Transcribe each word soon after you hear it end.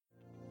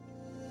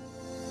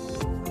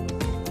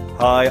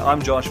Hi,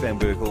 I'm Josh Van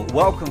Berkel.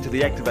 Welcome to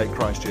the Activate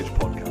Christchurch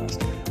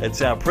podcast.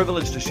 It's our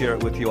privilege to share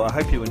it with you. I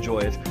hope you enjoy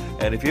it.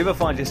 And if you ever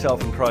find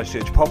yourself in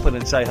Christchurch, pop in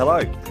and say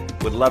hello.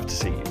 We'd love to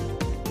see you.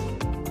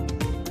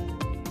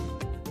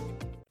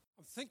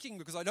 I'm thinking,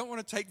 because I don't want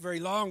to take very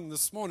long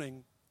this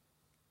morning,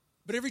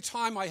 but every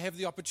time I have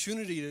the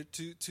opportunity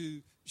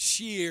to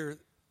share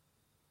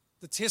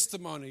the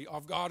testimony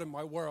of God in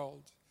my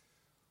world,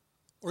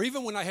 or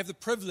even when I have the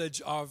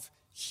privilege of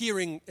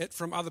hearing it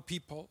from other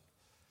people,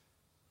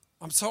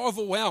 I'm so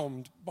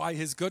overwhelmed by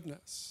His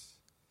goodness.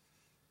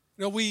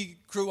 You know, we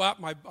grew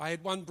up, I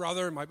had one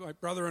brother, my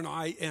brother and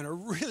I, in a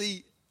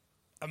really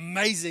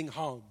amazing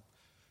home.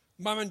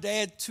 Mum and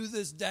Dad, to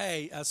this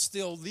day, are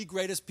still the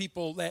greatest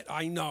people that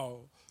I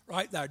know,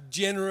 right? They're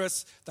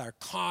generous, they're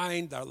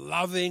kind, they're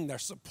loving, they're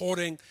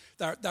supporting,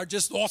 they're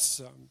just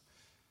awesome.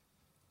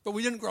 But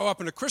we didn't grow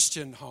up in a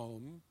Christian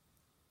home.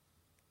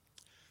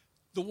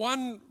 The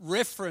one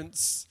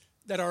reference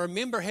that I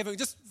remember having,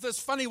 just it's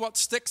funny what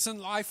sticks in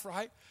life,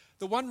 right?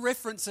 The one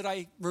reference that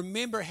I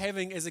remember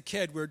having as a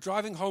kid, we were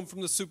driving home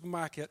from the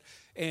supermarket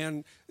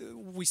and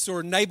we saw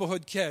a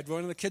neighborhood kid,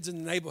 one of the kids in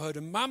the neighborhood,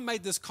 and Mum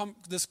made this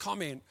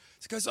comment.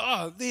 She goes,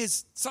 "Oh,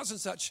 there's such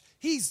and such,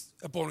 he's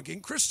a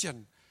born-again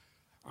Christian."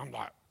 I'm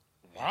like,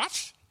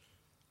 "What?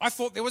 I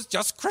thought there was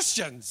just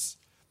Christians.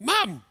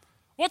 Mum,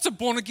 what's a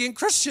born-again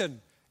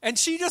Christian?" And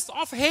she just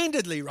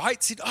offhandedly,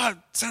 right, said, "Oh,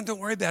 son, don't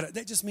worry about it.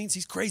 That just means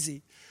he's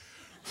crazy."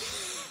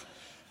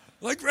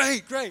 Like,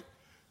 great.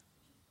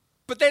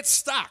 But that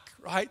stuck,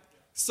 right?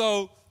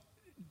 So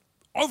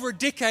over a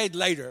decade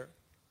later,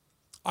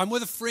 I'm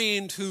with a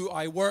friend who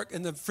I work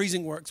in the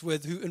freezing works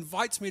with, who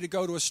invites me to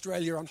go to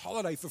Australia on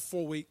holiday for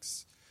 4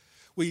 weeks.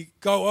 We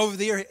go over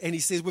there and he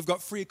says, "We've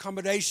got free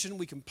accommodation,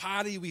 we can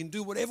party, we can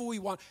do whatever we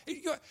want."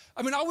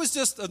 I mean, I was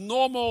just a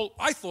normal,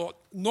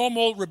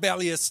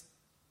 rebellious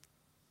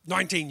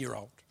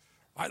 19-year-old.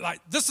 Right? Like,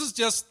 this is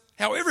just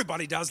how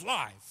everybody does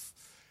life.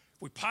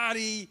 We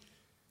party,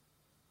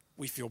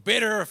 we feel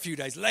better a few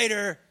days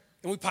later,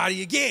 and we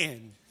party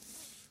again.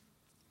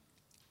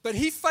 But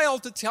he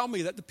failed to tell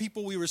me that the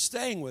people we were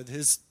staying with,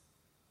 his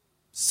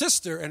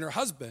sister and her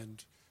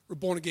husband, were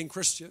born-again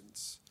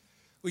Christians.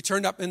 We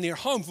turned up in their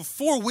home for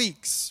 4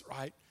 weeks,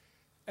 right?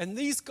 And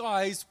these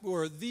guys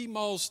were the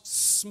most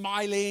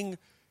smiling,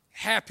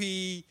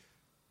 happy,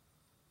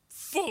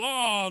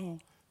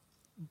 full-on,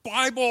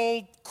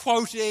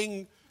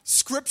 Bible-quoting,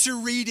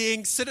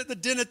 scripture-reading, sit at the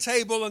dinner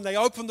table and they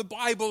open the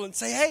Bible and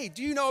say, "Hey,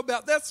 do you know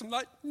about this?" I'm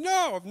like,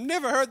 "No, I've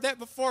never heard that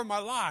before in my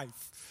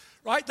life."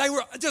 Right? They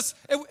were just,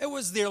 it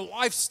was their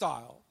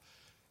lifestyle.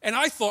 And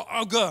I thought,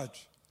 oh, good,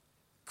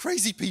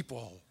 crazy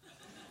people.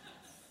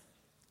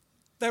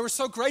 They were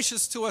so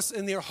gracious to us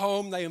in their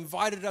home. They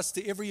invited us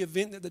to every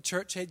event that the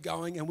church had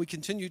going, and we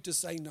continued to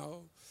say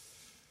no.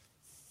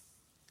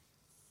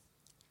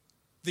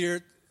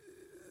 Their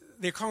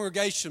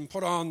congregation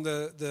put on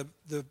the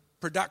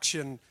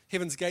production,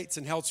 Heaven's Gates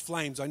and Hell's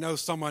Flames. I know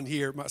someone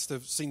here must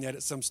have seen that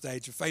at some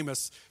stage, a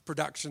famous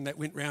production that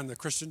went around the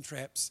Christian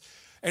traps.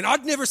 And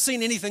I'd never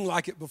seen anything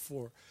like it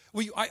before.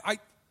 It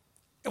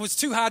was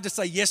too hard to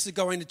say yes to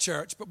going to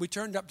church, but we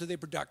turned up to their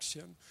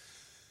production.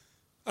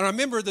 And I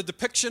remember the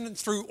depiction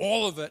through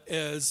all of it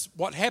is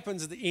what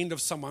happens at the end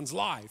of someone's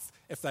life.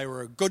 If they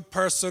were a good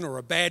person or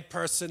a bad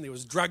person, there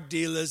was drug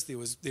dealers, there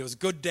was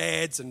good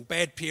dads and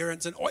bad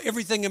parents and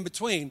everything in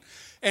between.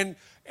 And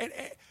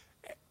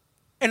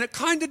it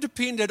kind of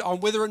depended on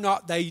whether or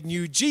not they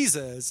knew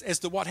Jesus as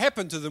to what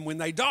happened to them when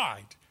they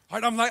died.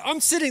 Right?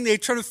 I'm sitting there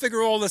trying to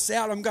figure all this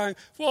out. I'm going,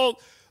 well,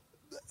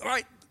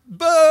 right,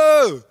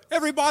 boo,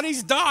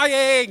 everybody's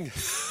dying.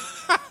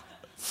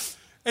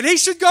 And he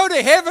should go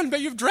to heaven, but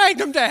you've dragged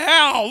him to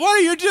hell. What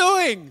are you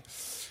doing?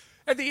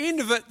 At the end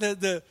of it,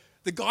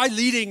 the guy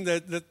leading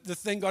the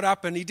thing got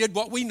up and he did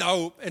what we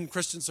know in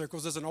Christian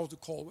circles as an altar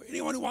call.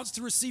 Anyone who wants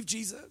to receive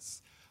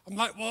Jesus. I'm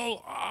like,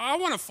 well, I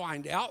want to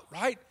find out,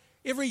 right?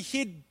 Every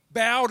head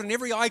bowed and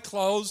every eye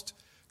closed.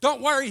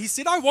 "Don't worry," he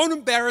said, "I won't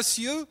embarrass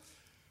you."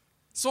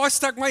 So I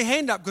stuck my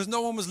hand up because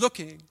no one was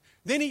looking.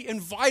 Then he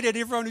invited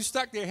everyone who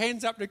stuck their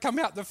hands up to come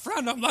out the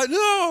front. I'm like,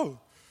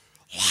 "No,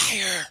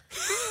 liar."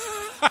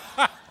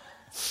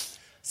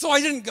 So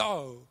I didn't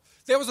go.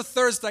 That was a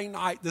Thursday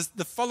night.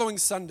 The following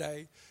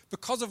Sunday,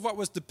 because of what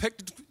was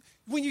depicted,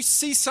 when you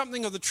see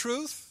something of the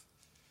truth,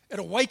 it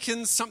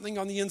awakens something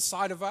on the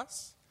inside of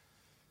us.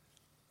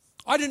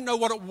 I didn't know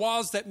what it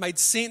was that made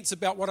sense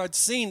about what I'd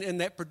seen in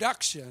that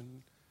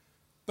production,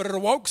 but it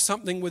awoke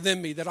something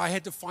within me that I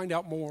had to find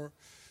out more.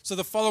 So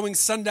the following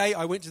Sunday,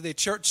 I went to their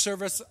church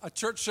service, a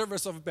church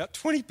service of about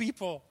 20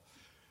 people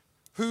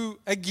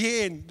who,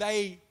 again,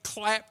 they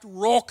clapped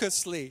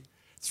raucously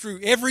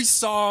through every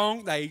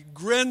song. They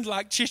grinned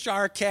like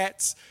Cheshire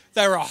cats.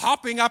 They were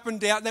hopping up and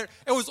down. It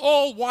was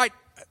all white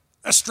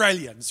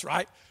Australians,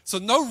 right? So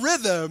no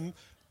rhythm,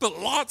 but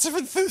lots of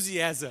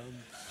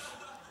enthusiasm.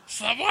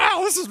 So,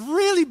 wow, this is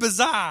really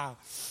bizarre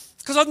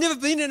because I've never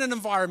been in an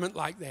environment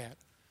like that.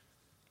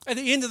 At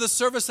the end of the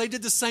service, they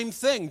did the same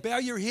thing. Bow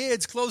your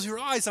heads, close your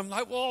eyes. I'm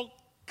like, well,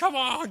 come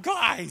on,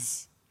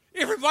 guys.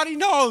 Everybody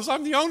knows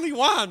I'm the only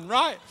one,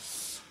 right?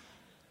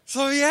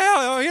 So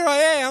yeah, here I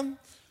am.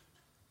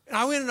 And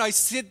I went and I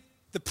said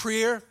the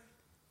prayer.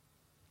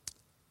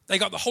 They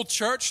got the whole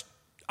church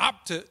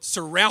up to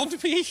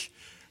surround me,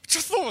 which I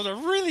thought was a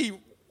really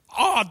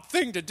odd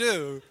thing to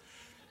do.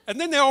 And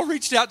then they all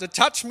reached out to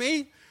touch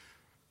me.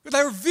 But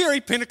they were a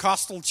very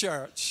Pentecostal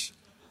church.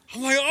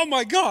 I'm like, oh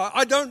my God,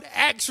 I don't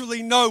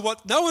actually know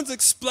what, no one's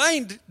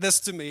explained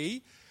this to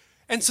me.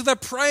 And so they're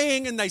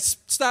praying and they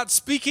start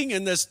speaking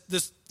in this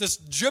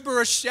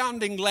gibberish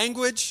sounding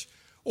language,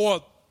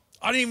 or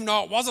I didn't even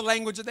know it was a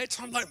language at that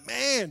time. I'm like,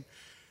 man,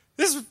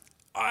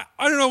 I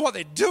don't know what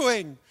they're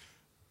doing.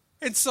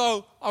 And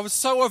so I was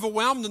so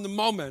overwhelmed in the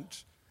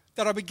moment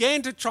that I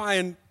began to try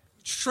and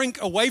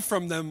shrink away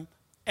from them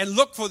and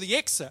look for the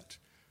exit.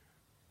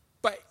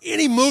 But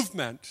any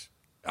movement,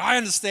 I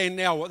understand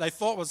now what they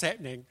thought was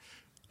happening.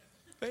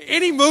 But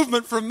any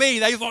movement from me,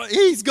 they thought,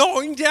 he's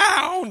going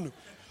down.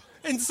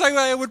 And so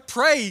they would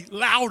pray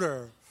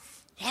louder.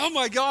 Oh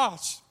my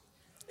gosh.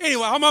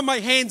 Anyway, I'm on my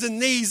hands and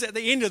knees at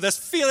the end of this,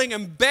 feeling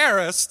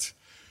embarrassed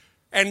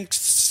and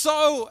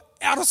so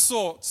out of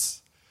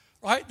sorts,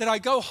 right? That I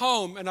go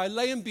home and I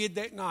lay in bed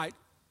that night.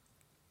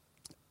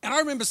 And I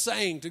remember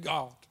saying to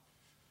God,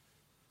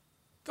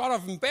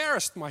 I've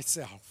embarrassed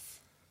myself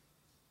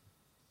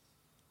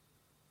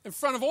in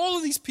front of all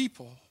of these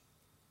people.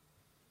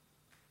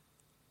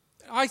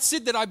 I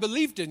said that I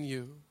believed in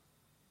you,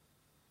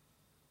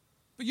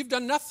 but you've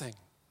done nothing.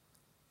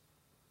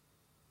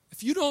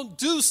 If you don't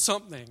do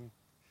something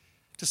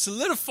to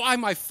solidify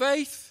my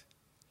faith,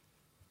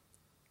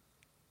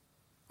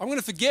 I'm going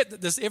to forget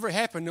that this ever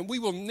happened, and we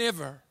will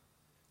never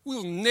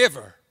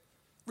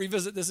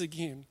revisit this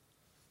again.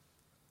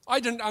 I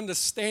didn't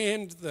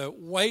understand the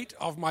weight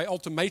of my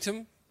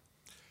ultimatum.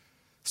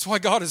 That's why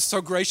God is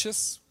so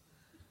gracious.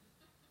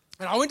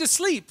 And I went to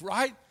sleep,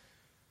 right?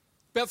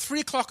 About 3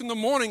 o'clock in the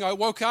morning, I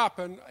woke up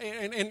and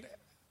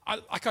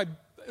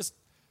it's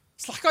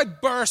like I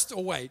burst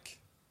awake.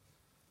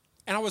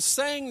 And I was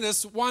saying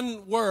this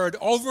one word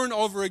over and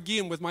over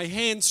again with my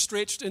hand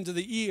stretched into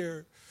the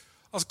ear.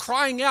 I was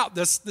crying out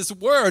this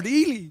word,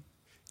 Eli,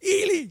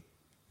 Eli,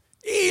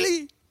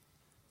 Eli,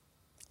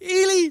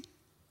 Eli.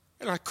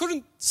 And I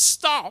couldn't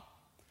stop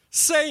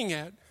saying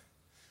it.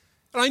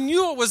 And I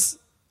knew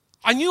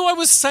I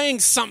was saying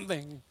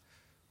something,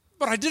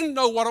 but I didn't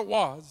know what it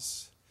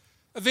was.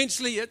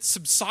 Eventually it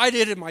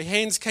subsided and my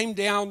hands came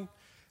down. And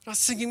I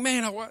was thinking,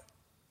 man,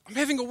 I'm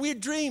having a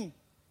weird dream.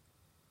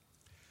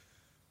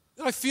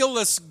 And I feel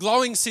this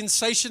glowing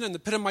sensation in the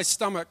pit of my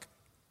stomach.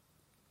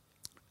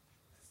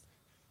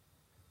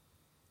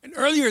 And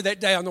earlier that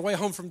day on the way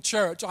home from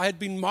church, I had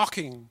been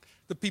mocking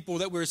the people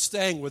that we were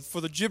staying with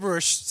for the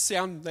gibberish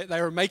sound that they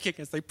were making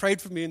as they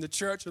prayed for me in the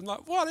church. I'm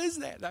like, what is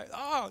that?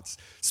 It's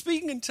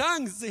speaking in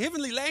tongues. It's a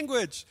heavenly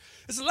language.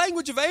 It's the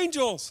language of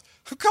angels.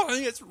 I'm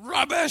calling it's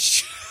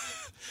rubbish.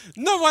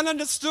 No one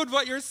understood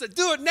what you're saying.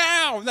 Do it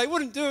now. And they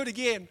wouldn't do it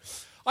again.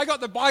 I got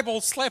the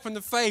Bible slap in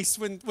the face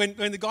when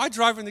the guy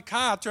driving the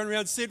car turned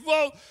around and said,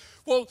 well,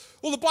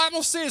 the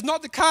Bible says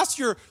not to cast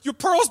your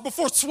pearls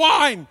before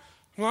swine.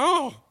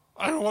 Well,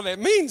 I don't know what that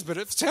means, but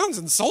it sounds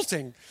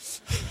insulting.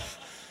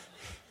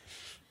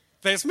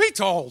 That's me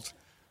told.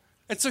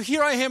 And so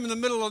here I am in the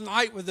middle of the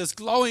night with this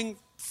glowing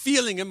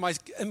feeling in my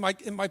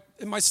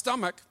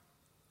stomach.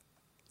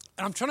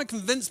 And I'm trying to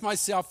convince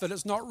myself that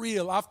it's not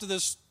real after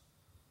this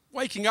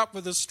waking up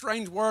with this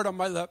strange word on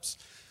my lips.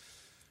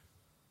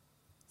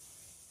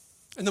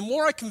 And the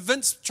more I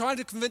try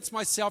to convince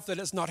myself that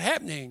it's not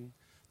happening,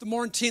 the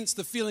more intense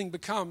the feeling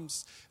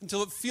becomes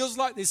until it feels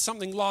like there's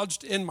something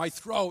lodged in my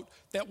throat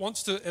that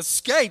wants to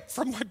escape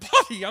from my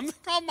body. I'm like,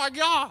 oh my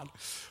God,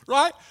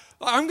 right?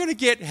 I'm going to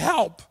get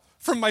help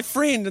from my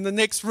friend in the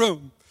next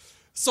room.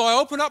 So I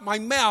open up my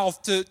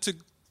mouth to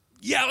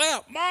yell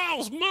out,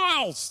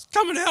 Miles,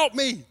 come and help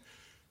me.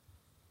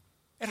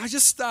 And I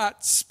just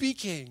start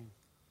speaking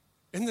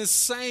in this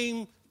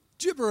same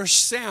gibberish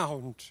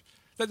sound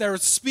that they were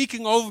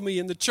speaking over me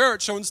in the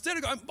church. So instead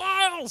of going,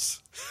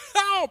 Miles,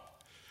 help,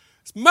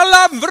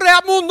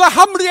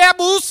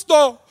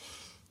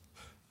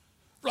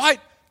 right?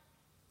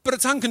 But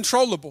it's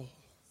uncontrollable.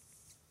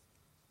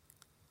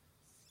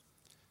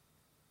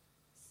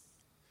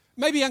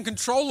 Maybe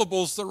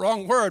uncontrollable is the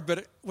wrong word, but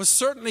it was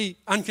certainly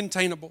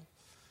uncontainable.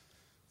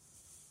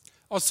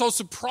 I was so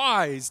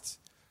surprised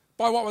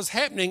by what was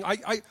happening.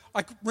 I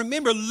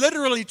remember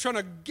literally trying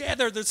to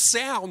gather the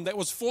sound that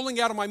was falling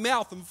out of my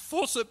mouth and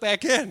force it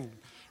back in.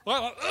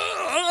 Right?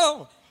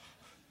 Like,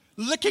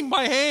 licking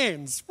my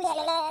hands.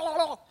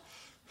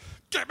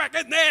 Get back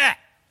in there,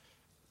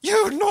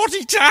 you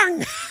naughty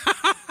tongue.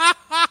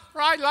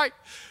 Right? Like,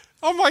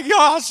 oh my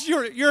gosh,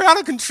 you're out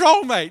of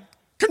control, mate.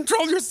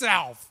 Control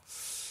yourself.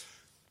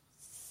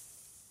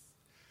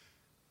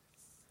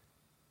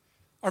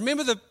 I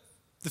remember the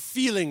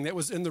feeling that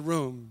was in the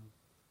room.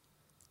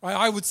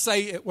 I would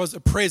say it was a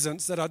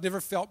presence that I'd never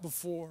felt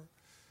before,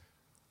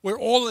 where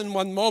all in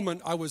one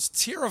moment I was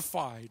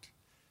terrified,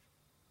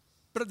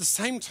 but at the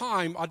same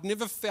time I'd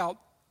never felt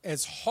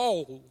as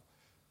whole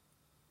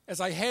as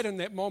I had in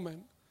that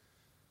moment.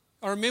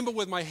 I remember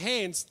with my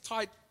hands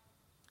tight,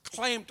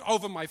 clamped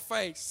over my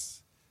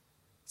face,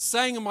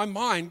 saying in my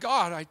mind,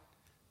 God,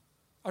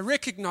 I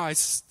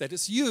recognize that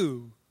it's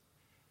you.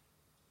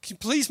 Can you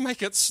please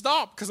make it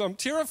stop, because I'm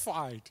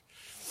terrified.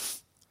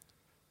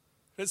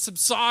 It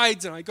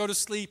subsides and I go to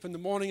sleep. In the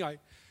morning I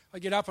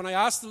get up and I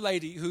ask the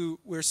lady who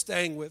we're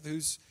staying with,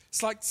 it's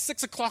like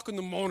 6 o'clock in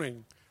the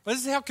morning.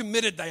 This is how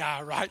committed they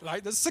are, right?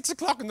 Like, it's 6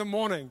 o'clock in the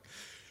morning.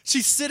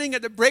 She's sitting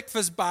at the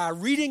breakfast bar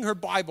reading her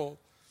Bible.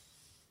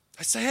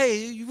 I say,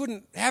 hey, you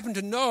wouldn't happen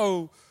to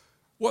know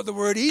what the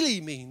word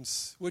Eli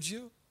means, would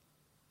you?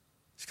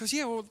 She goes,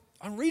 yeah, well,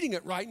 I'm reading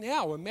it right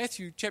now in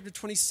Matthew chapter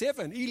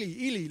 27. Eli,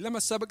 Eli,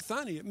 lema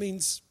sabachthani. It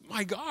means,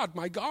 my God,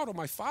 or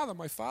my Father,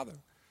 my Father.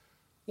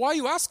 Why are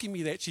you asking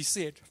me that, she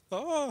said.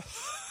 Oh,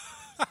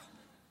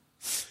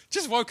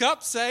 just woke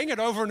up saying it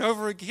over and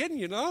over again,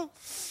 you know.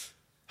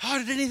 Oh,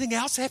 did anything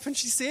else happen,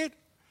 she said. I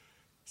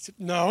said,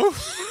 no.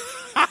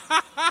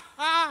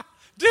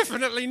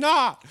 Definitely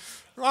not,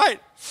 right?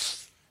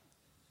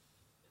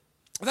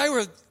 They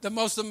were the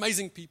most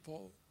amazing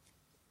people.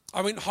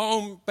 I went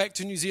home back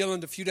to New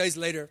Zealand a few days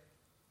later,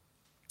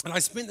 and I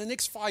spent the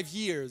next 5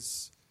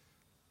 years.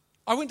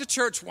 I went to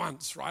church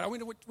once, right? I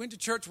went to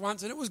church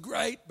once, and it was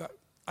great, but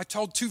I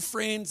told 2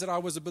 friends that I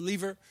was a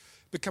believer,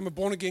 become a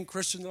born-again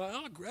Christian. They're like,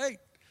 oh, great.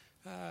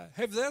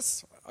 Have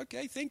this?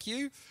 Okay, thank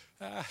you.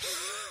 But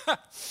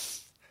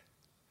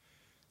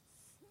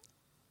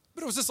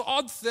it was this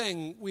odd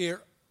thing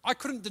where I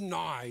couldn't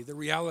deny the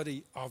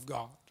reality of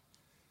God.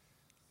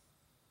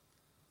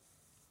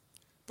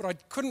 But I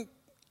couldn't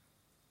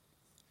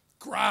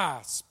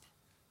grasp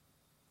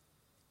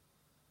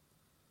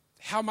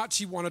how much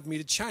he wanted me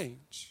to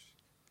change.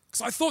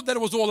 Because I thought that it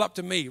was all up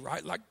to me,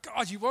 right? Like,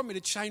 God, you want me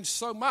to change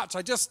so much.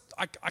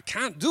 I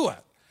can't do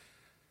it.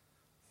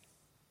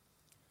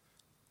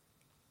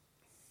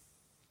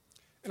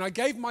 And I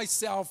gave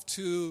myself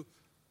to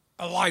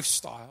a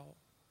lifestyle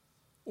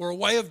or a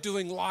way of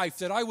doing life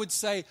that I would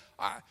say,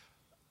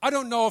 I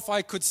don't know if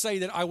I could say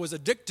that I was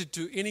addicted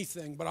to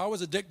anything, but I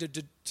was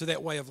addicted to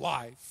that way of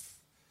life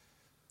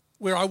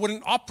where I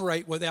wouldn't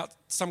operate without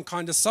some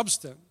kind of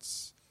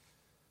substance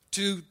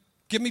to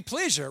give me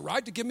pleasure,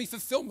 right? To give me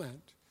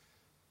fulfillment.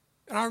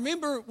 And I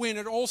remember when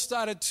it all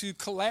started to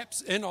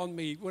collapse in on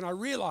me, when I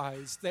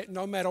realized that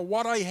no matter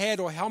what I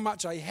had or how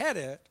much I had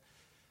it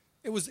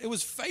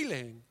was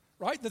failing.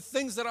 Right? The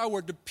things that I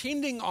were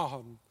depending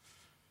on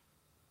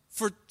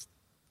for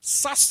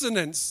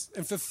sustenance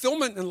and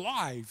fulfillment in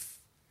life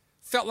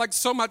felt like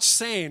so much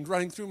sand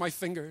running through my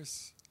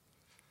fingers.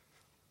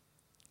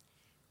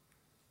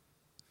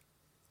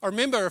 I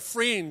remember a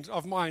friend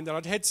of mine that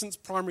I'd had since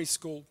primary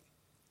school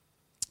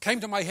came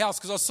to my house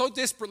because I was so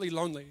desperately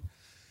lonely.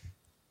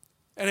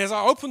 And as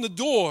I opened the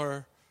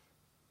door,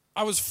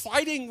 I was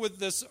fighting with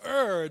this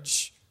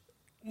urge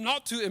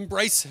not to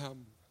embrace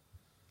him.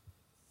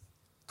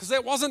 Because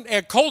that wasn't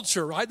our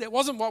culture, right? That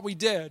wasn't what we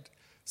did.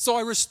 So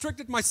I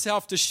restricted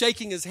myself to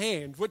shaking his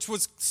hand, which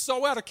was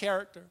so out of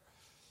character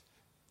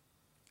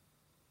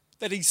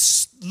that he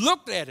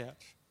looked at it.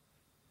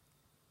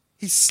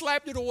 He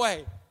slapped it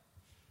away.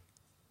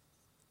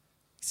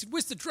 He said,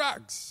 where's the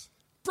drugs?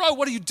 Bro,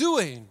 what are you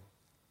doing?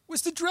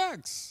 Where's the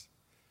drugs?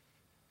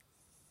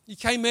 He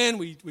came in,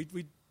 we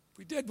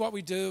did what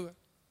we do.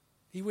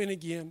 He went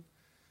again.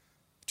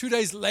 2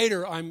 days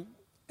later, I'm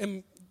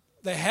in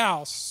the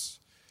house.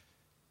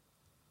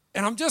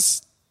 And I'm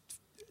just,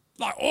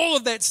 like, all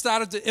of that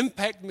started to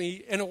impact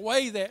me in a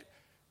way that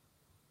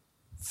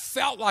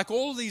felt like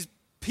all these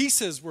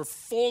pieces were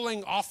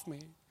falling off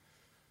me.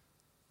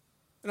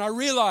 And I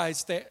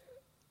realized that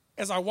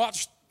as I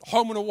watched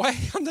Home and Away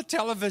on the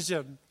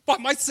television by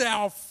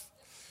myself,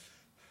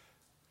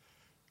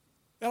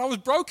 that I was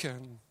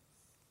broken.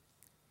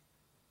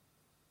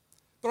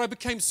 But I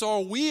became so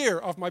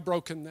aware of my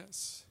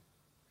brokenness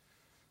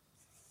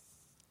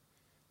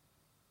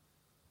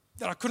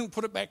that I couldn't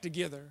put it back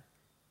together.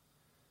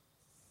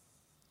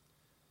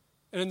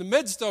 And in the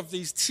midst of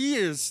these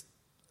tears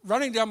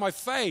running down my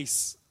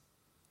face,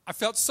 I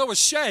felt so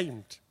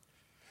ashamed,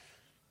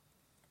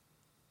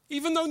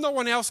 even though no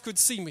one else could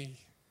see me,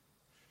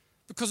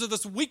 because of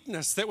this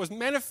weakness that was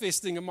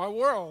manifesting in my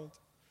world.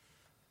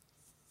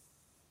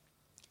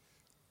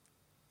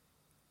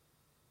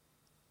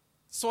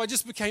 So I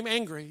just became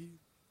angry.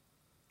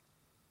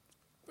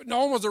 But no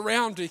one was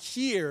around to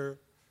hear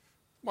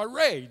my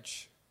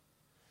rage.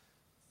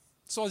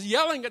 So I was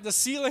yelling at the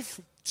ceiling,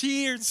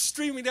 tears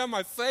streaming down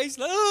my face.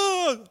 Like,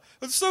 oh,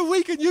 I'm so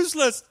weak and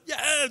useless.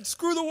 Yeah,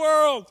 screw the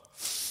world.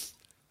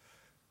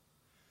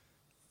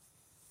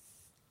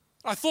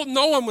 I thought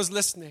no one was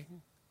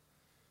listening.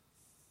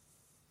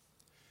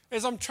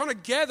 As I'm trying to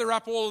gather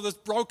up all of this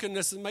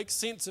brokenness and make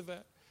sense of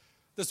it,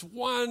 this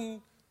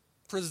one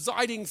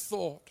presiding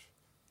thought,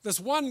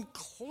 this one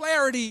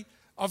clarity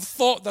of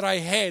thought that I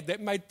had that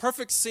made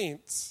perfect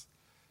sense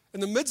in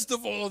the midst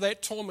of all of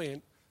that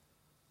torment,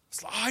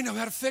 it's like, I know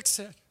how to fix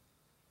it.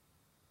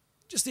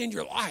 Just end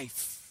your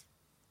life.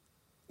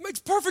 It makes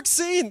perfect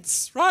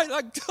sense, right?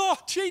 Like, oh,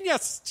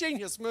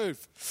 genius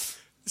move.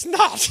 It's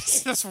not.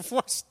 That's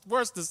the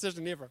worst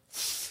decision ever.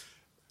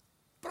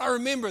 But I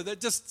remember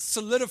that just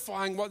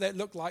solidifying what that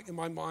looked like in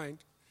my mind,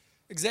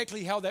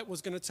 exactly how that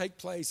was going to take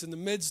place in the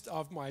midst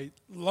of my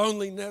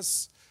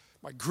loneliness,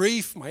 my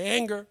grief, my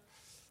anger,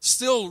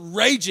 still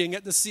raging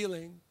at the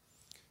ceiling.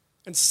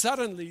 And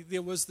suddenly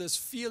there was this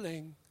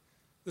feeling,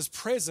 this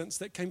presence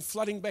that came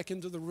flooding back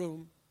into the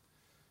room.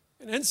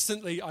 And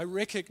instantly I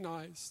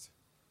recognized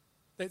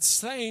that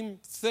same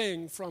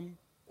thing from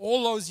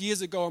all those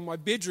years ago in my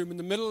bedroom in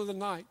the middle of the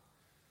night.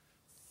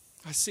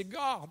 I said,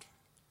 God,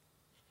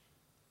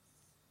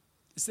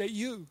 is that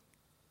you?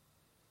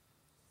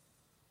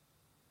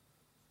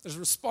 His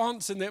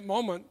response in that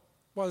moment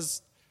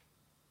was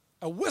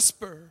a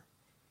whisper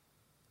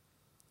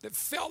that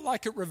felt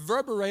like it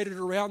reverberated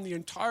around the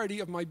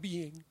entirety of my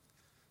being.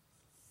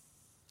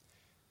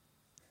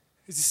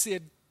 As he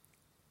said,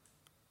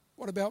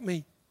 what about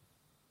me?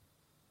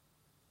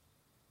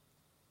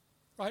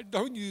 Right?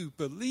 Don't you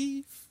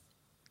believe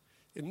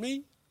in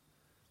me?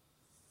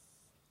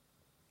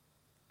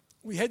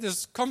 We had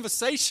this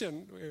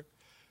conversation where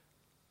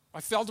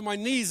I fell to my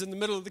knees in the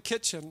middle of the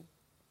kitchen.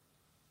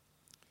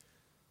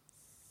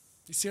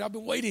 He said, I've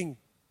been waiting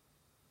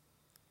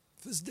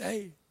for this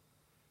day.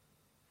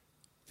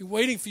 I've been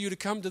waiting for you to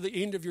come to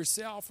the end of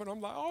yourself. And I'm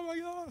like, oh my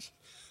gosh.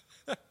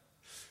 I've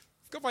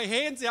got my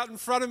hands out in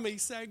front of me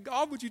saying,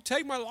 God, would you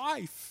take my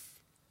life?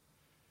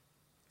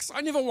 Because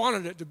I never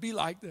wanted it to be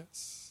like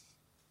this.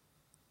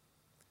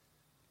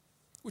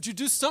 Would you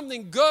do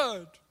something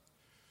good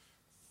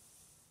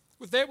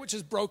with that which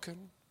is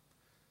broken?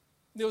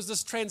 There was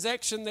this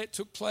transaction that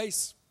took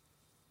place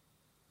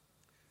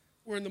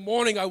where in the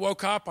morning I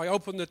woke up, I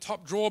opened the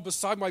top drawer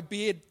beside my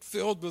bed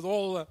filled with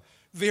all the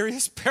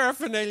various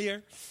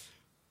paraphernalia.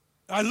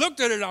 I looked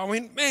at it and I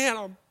went, man,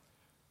 I've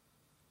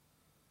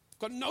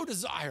got no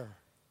desire.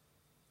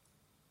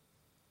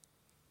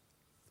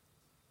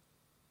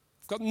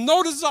 I've got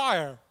no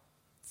desire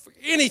for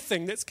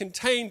anything that's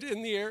contained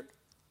in there.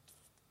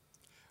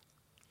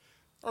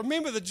 I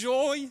remember the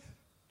joy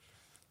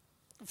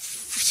of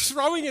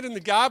throwing it in the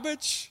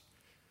garbage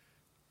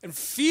and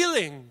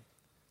feeling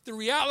the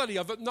reality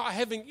of it not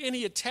having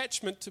any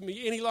attachment to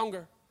me any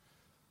longer.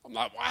 I'm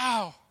like,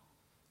 wow,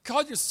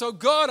 God, you're so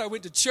good. I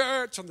went to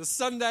church on the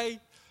Sunday.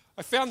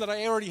 I found that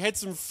I already had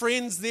some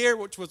friends there,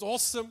 which was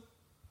awesome.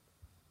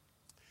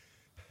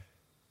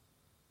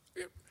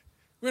 We're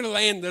going to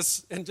land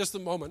this in just a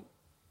moment.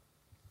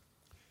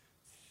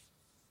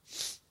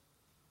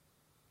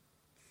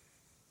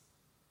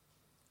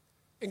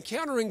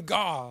 Encountering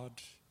God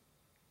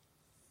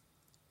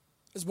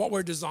is what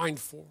we're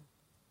designed for.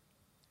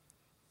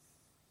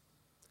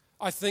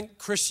 I think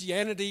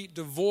Christianity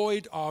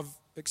devoid of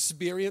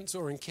experience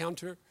or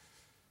encounter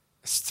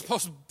is the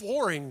most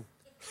boring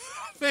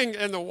thing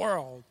in the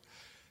world.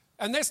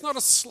 And that's not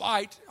a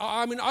slight.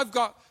 I mean, I've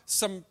got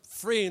some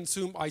friends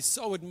whom I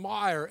so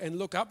admire and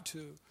look up to.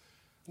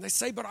 And they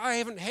say, but I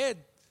haven't had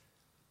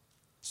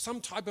some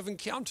type of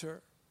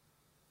encounter.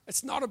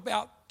 It's not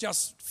about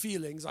just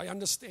feelings. I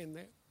understand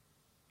that.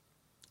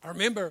 I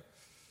remember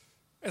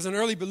as an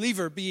early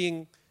believer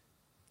being,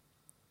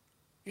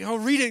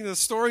 reading the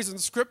stories in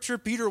Scripture,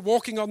 Peter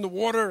walking on the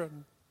water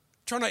and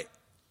trying to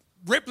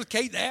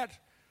replicate that,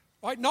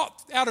 right?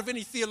 Not out of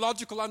any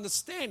theological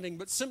understanding,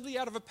 but simply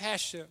out of a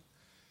passion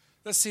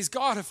that says,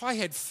 God, if I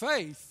had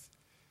faith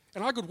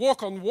and I could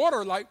walk on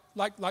water like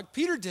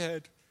Peter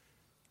did,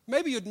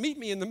 maybe you'd meet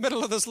me in the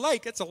middle of this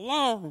lake. It's a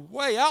long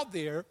way out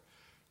there,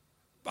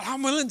 but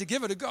I'm willing to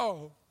give it a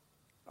go.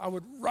 I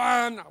would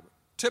run, I would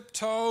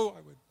tiptoe,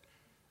 I would,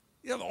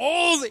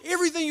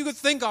 everything you could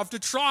think of to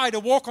try to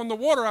walk on the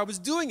water, I was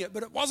doing it,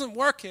 but it wasn't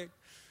working.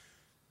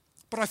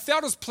 But I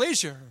felt his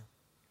pleasure.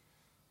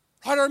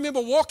 Right? I remember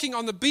walking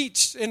on the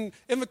beach in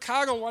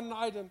Chicago one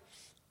night, and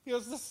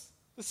this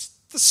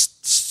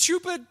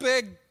stupid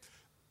big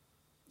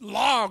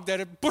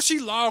bushy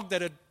log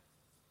that had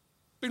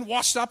been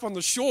washed up on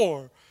the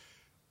shore.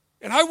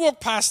 And I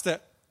walked past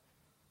it.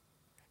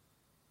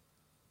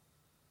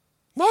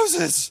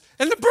 Moses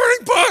and the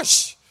burning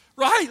bush,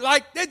 right?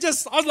 I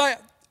was like,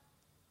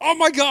 oh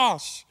my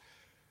gosh,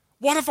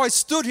 what if I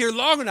stood here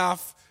long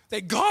enough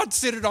that God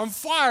set it on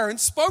fire and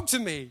spoke to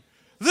me?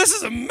 This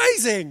is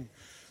amazing.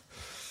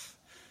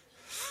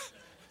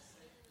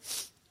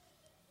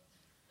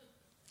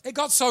 It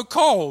got so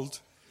cold.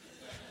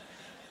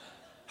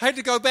 I had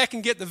to go back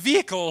and get the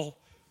vehicle.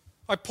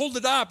 I pulled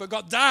it up. It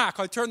got dark.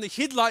 I turned the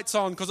headlights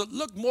on because it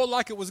looked more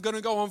like it was going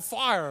to go on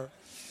fire.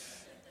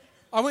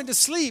 I went to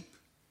sleep.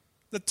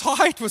 The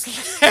tide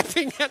was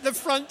lapping at the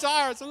front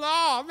tire. I said,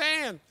 oh,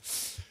 man,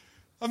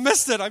 I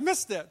missed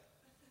it.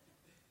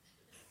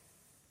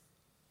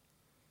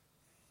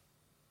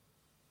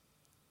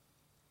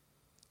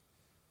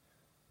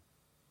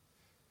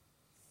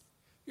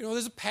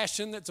 There's a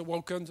passion that's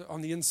awoken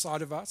on the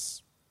inside of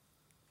us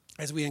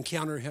as we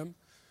encounter him.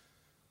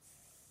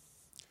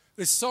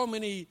 There's so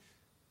many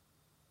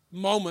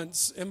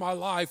moments in my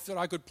life that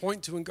I could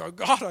point to and go,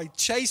 God, I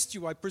chased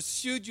you, I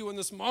pursued you in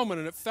this moment,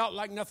 and it felt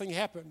like nothing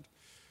happened.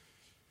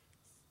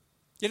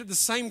 Yet at the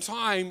same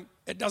time,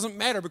 it doesn't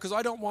matter because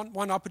I don't want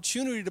one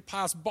opportunity to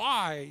pass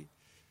by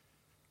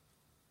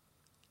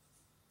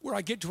where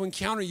I get to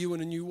encounter you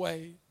in a new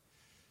way.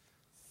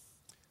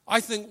 I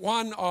think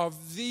one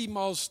of the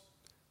most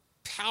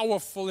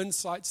powerful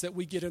insights that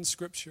we get in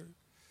Scripture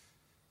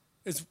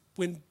is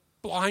when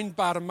blind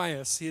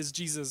Bartimaeus hears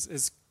Jesus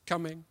is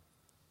coming.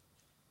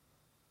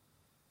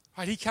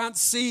 Right? He can't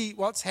see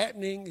what's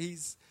happening.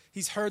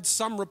 He's heard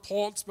some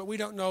reports, but we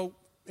don't know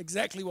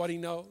exactly what he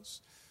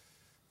knows.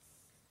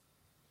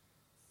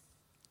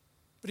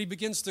 But he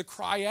begins to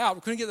cry out.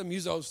 We couldn't get the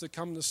musos to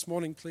come this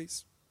morning,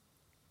 please.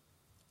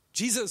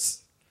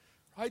 Jesus,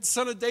 right,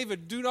 Son of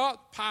David, do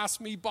not pass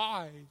me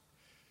by.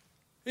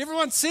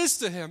 Everyone says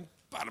to him,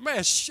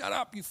 Bartimaeus, shut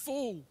up, you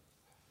fool.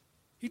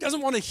 He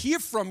doesn't want to hear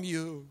from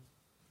you.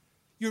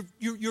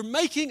 You're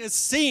making a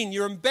scene.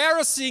 You're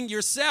embarrassing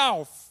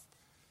yourself.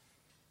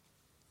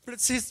 But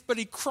it says, but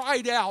he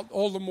cried out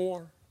all the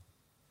more.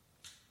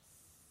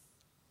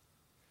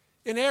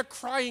 In our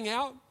crying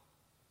out,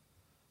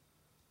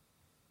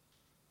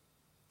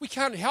 we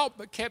can't help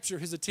but capture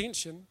his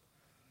attention.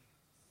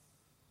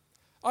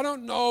 I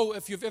don't know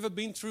if you've ever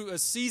been through a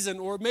season,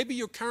 or maybe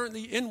you're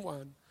currently in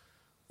one,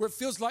 where it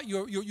feels like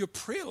your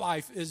prayer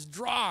life is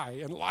dry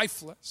and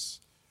lifeless.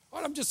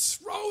 Right? I'm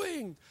just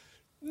throwing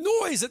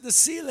noise at the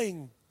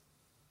ceiling.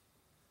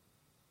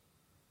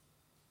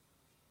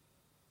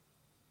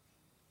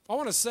 I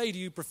want to say to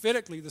you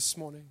prophetically this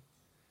morning,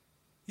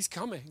 he's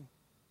coming.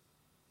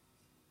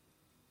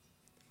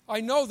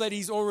 I know that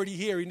he's already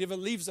here. He never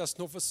leaves us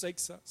nor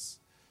forsakes us.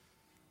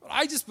 But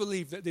I just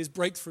believe that there's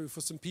breakthrough for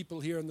some people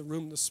here in the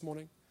room this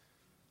morning.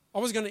 I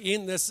was going to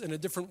end this in a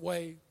different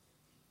way.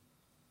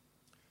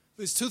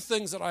 There's two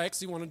things that I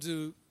actually want to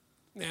do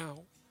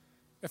now.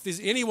 If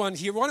there's anyone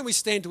here, why don't we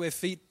stand to our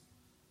feet?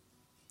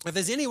 If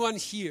there's anyone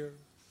here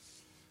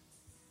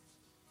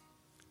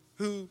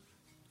who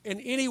in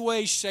any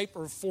way, shape,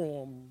 or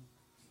form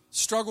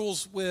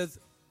struggles with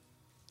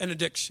an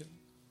addiction,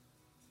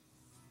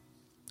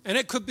 and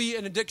it could be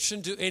an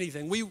addiction to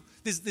anything.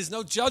 There's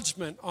no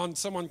judgment on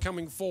someone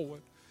coming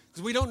forward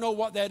because we don't know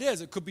what that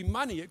is. It could be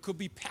money. It could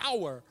be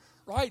power,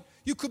 right?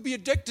 You could be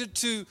addicted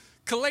to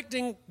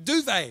collecting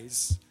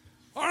duvets.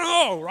 I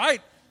don't know,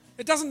 right?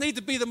 It doesn't need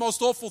to be the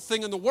most awful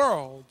thing in the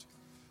world.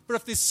 But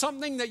if there's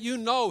something that you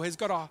know has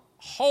got a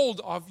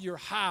hold of your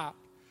heart,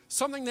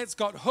 something that's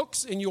got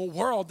hooks in your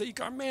world that you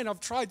go, man, I've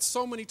tried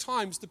so many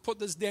times to put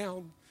this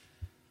down.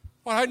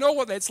 But I know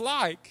what that's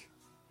like.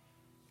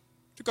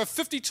 To go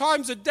 50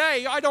 times a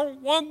day, I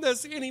don't want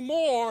this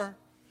anymore,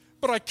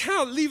 but I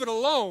can't leave it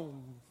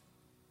alone.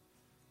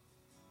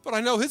 But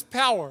I know his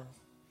power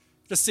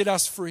to set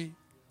us free.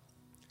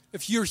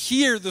 If you're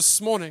here this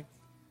morning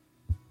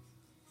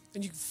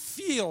and you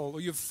feel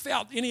or you've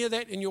felt any of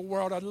that in your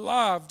world, I'd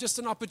love just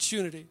an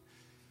opportunity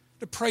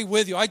to pray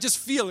with you. I just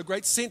feel a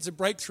great sense of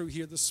breakthrough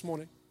here this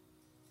morning.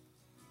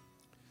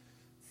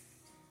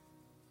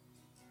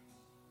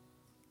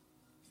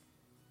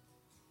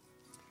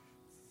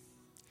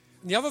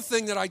 And the other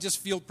thing that I just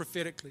feel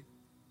prophetically,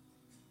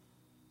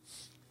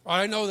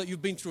 I know that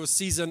you've been through a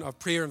season of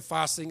prayer and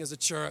fasting as a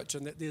church,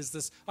 and that there's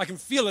this, I can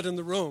feel it in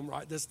the room,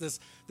 right? This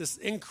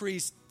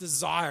increased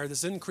desire,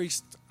 this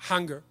increased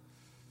hunger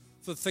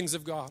for the things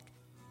of God.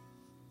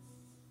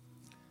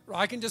 Right?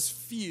 I can just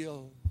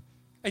feel,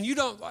 and you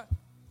don't,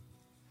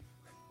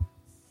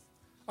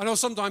 I know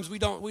sometimes we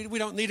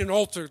don't need an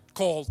altar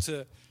call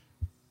to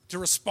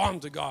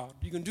respond to God.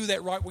 You can do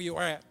that right where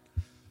you're at.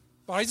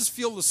 But I just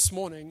feel this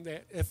morning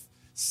that if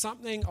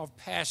something of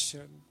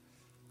passion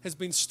has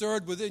been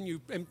stirred within you,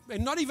 and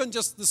not even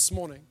just this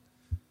morning,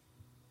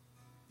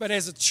 but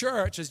as a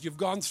church, as you've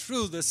gone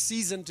through this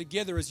season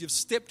together, as you've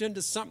stepped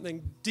into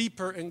something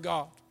deeper in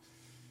God,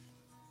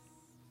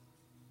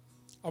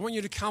 I want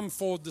you to come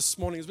forward this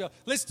morning as well.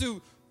 Let's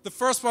do the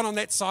first one on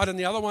that side and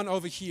the other one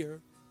over here.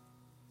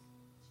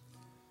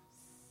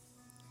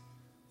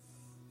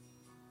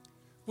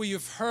 Where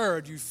you've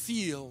heard, you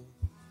feel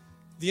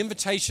the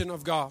invitation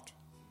of God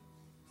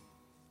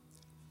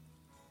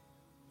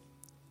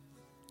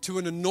to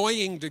an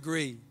annoying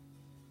degree.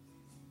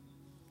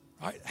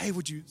 Right? Hey,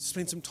 would you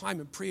spend some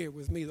time in prayer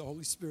with me? The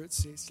Holy Spirit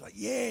says, like,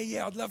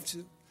 yeah, I'd love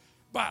to.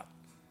 But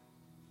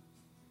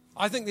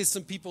I think there's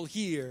some people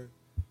here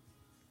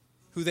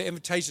who their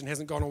invitation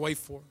hasn't gone away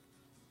for.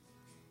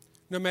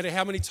 No matter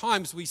how many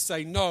times we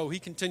say no, he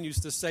continues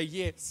to say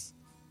yes.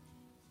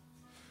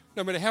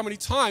 No matter how many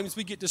times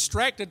we get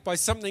distracted by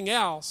something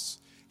else,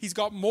 he's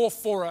got more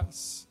for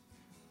us.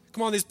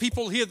 Come on, there's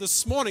people here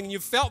this morning, and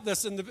you've felt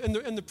this in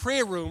the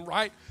prayer room,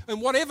 right?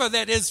 And whatever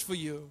that is for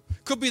you,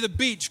 could be the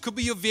beach, could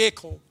be your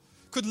vehicle,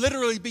 could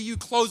literally be you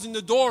closing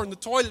the door in the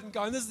toilet and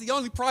going, this is the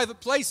only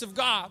private place of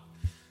God.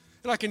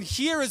 And I can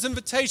hear his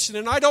invitation,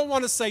 and I don't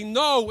want to say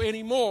no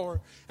anymore.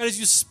 And as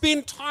you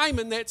spend time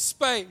in that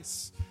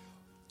space,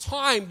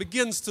 time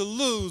begins to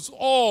lose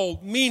all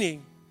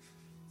meaning.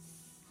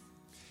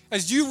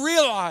 As you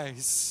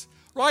realize,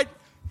 right,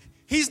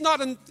 he's not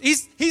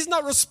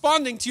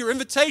responding to your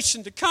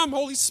invitation to come,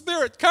 Holy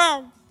Spirit,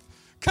 come.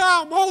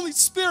 Come, Holy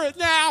Spirit,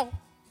 now.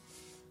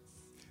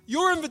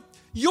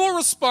 You're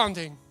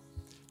responding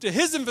to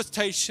his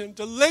invitation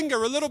to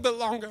linger a little bit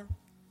longer.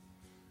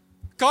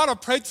 God,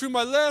 I've prayed through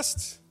my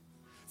list.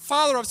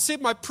 Father, I've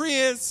said my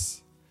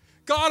prayers.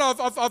 God,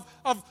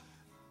 I've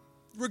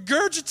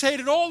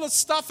regurgitated all the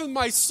stuff in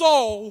my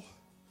soul.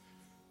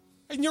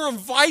 And you're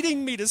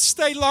inviting me to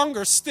stay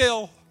longer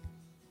still.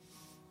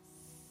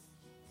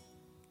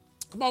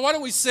 Come on, why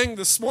don't we sing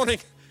this morning?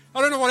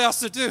 I don't know what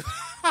else to do.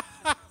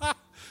 I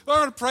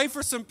want to pray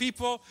for some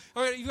people.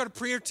 You've got a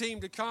prayer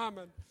team to come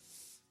and